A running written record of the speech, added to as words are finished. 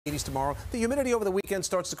80s tomorrow. The humidity over the weekend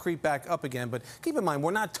starts to creep back up again, but keep in mind, we're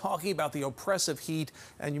not talking about the oppressive heat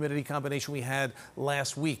and humidity combination we had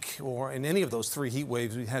last week or in any of those three heat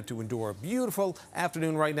waves we had to endure. A beautiful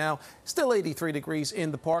afternoon right now. Still 83 degrees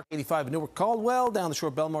in the park, 85 in Newark, Caldwell, down the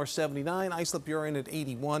shore, Belmar 79, Islip, Burien at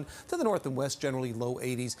 81. To the north and west, generally low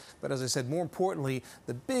 80s. But as I said, more importantly,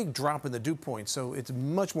 the big drop in the dew point. So it's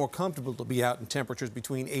much more comfortable to be out in temperatures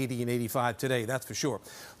between 80 and 85 today, that's for sure.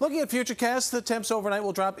 Looking at futurecasts, the temps overnight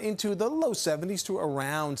will drop into the low 70s to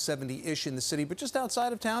around 70-ish in the city, but just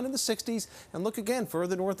outside of town in the 60s. And look again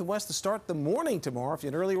further north and west to start the morning tomorrow. If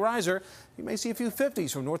you're an early riser, you may see a few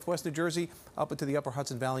 50s from northwest New Jersey up into the upper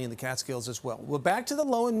Hudson Valley and the Catskills as well. We're back to the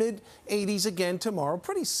low and mid 80s again tomorrow.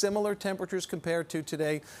 Pretty similar temperatures compared to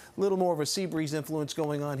today. A little more of a sea breeze influence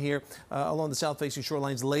going on here along the south-facing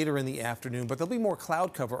shorelines later in the afternoon, but there'll be more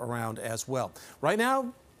cloud cover around as well. Right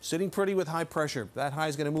now, sitting pretty with high pressure. That high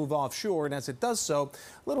is going to move offshore, and as it does so,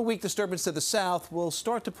 a little weak disturbance to the south will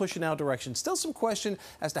start to push in our direction. Still some question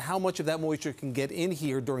as to how much of that moisture can get in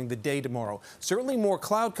here during the day tomorrow. Certainly more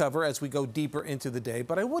cloud cover as we go deeper into the day,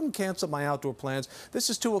 but I wouldn't cancel my outdoor plans. This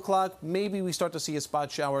is 2 o'clock. Maybe we start to see a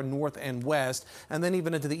spot shower north and west, and then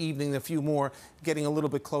even into the evening, a few more getting a little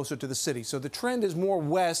bit closer to the city. So the trend is more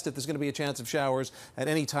west if there's going to be a chance of showers at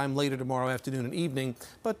any time later tomorrow afternoon and evening,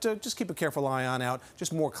 but just keep a careful eye on out.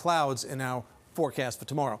 Just more clouds in our forecast for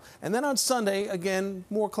tomorrow. And then on Sunday, again,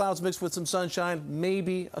 more clouds mixed with some sunshine.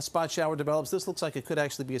 Maybe a spot shower develops. This looks like it could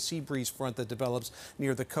actually be a sea breeze front that develops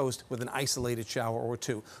near the coast with an isolated shower or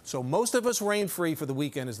two. So most of us rain-free for the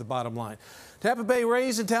weekend is the bottom line. Tampa Bay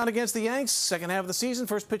Rays in town against the Yanks. Second half of the season.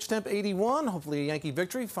 First pitch temp 81. Hopefully a Yankee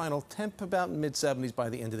victory. Final temp about mid-70s by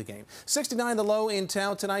the end of the game. 69 the low in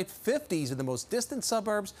town tonight. 50s in the most distant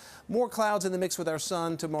suburbs. More clouds in the mix with our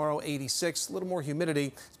sun tomorrow. 86. A little more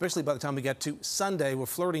humidity, especially by the time we get to Sunday. We're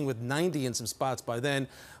flirting with 90 in some spots by then.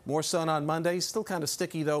 More sun on Monday. Still kind of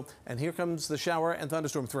sticky, though. And here comes the shower and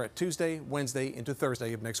thunderstorm threat Tuesday, Wednesday into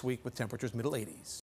Thursday of next week with temperatures middle 80s.